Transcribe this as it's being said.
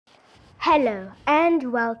Hello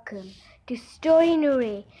and welcome to Story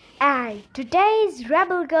Noore, and today's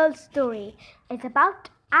Rebel Girl story is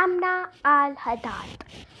about Amna Al Haddad,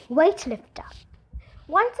 weightlifter.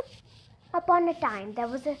 Once upon a time there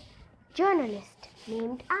was a journalist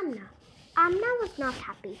named Amna. Amna was not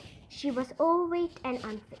happy. She was overweight and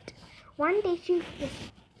unfit. One day she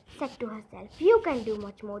said to herself, "You can do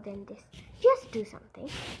much more than this. Just do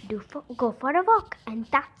something. Go for a walk." And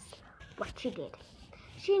that's what she did.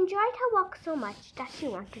 She enjoyed her walk so much that she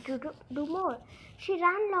wanted to do more. She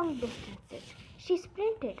ran long distances. She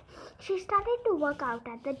sprinted. She started to work out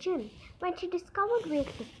at the gym. When she discovered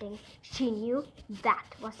weightlifting, she knew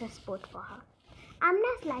that was a sport for her.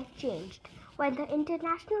 Amna's life changed when the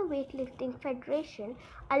International Weightlifting Federation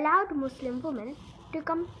allowed Muslim women to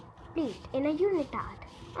compete in a unitard,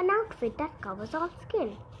 an outfit that covers all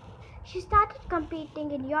skin. She started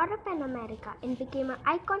competing in Europe and America and became an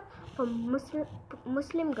icon for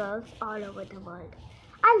Muslim girls all over the world.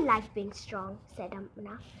 "I like being strong," said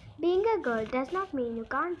Amna. "Being a girl does not mean you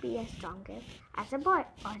can't be as strong as a boy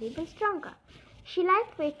or even stronger." She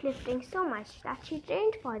liked weightlifting so much that she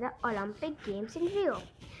trained for the Olympic Games in Rio.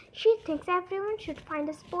 She thinks everyone should find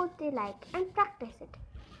a sport they like and practice it,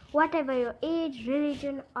 whatever your age,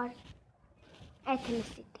 religion, or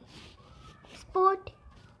ethnicity. Sport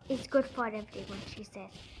is good for everyone, she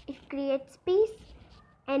says. It creates peace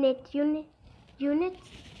and it unites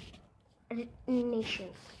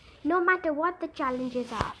nations. No matter what the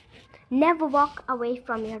challenges are, never walk away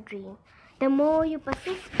from your dream. The more you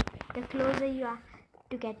persist, the closer you are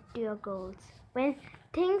to get to your goals. When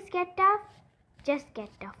things get tough, just get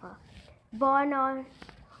tougher. Born on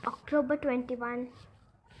October 21,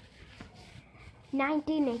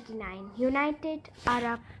 1989, United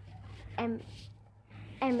Arab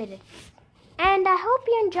Emirates. And I hope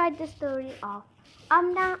you enjoyed the story of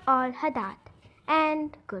Amna Al Haddad.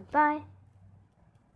 And goodbye.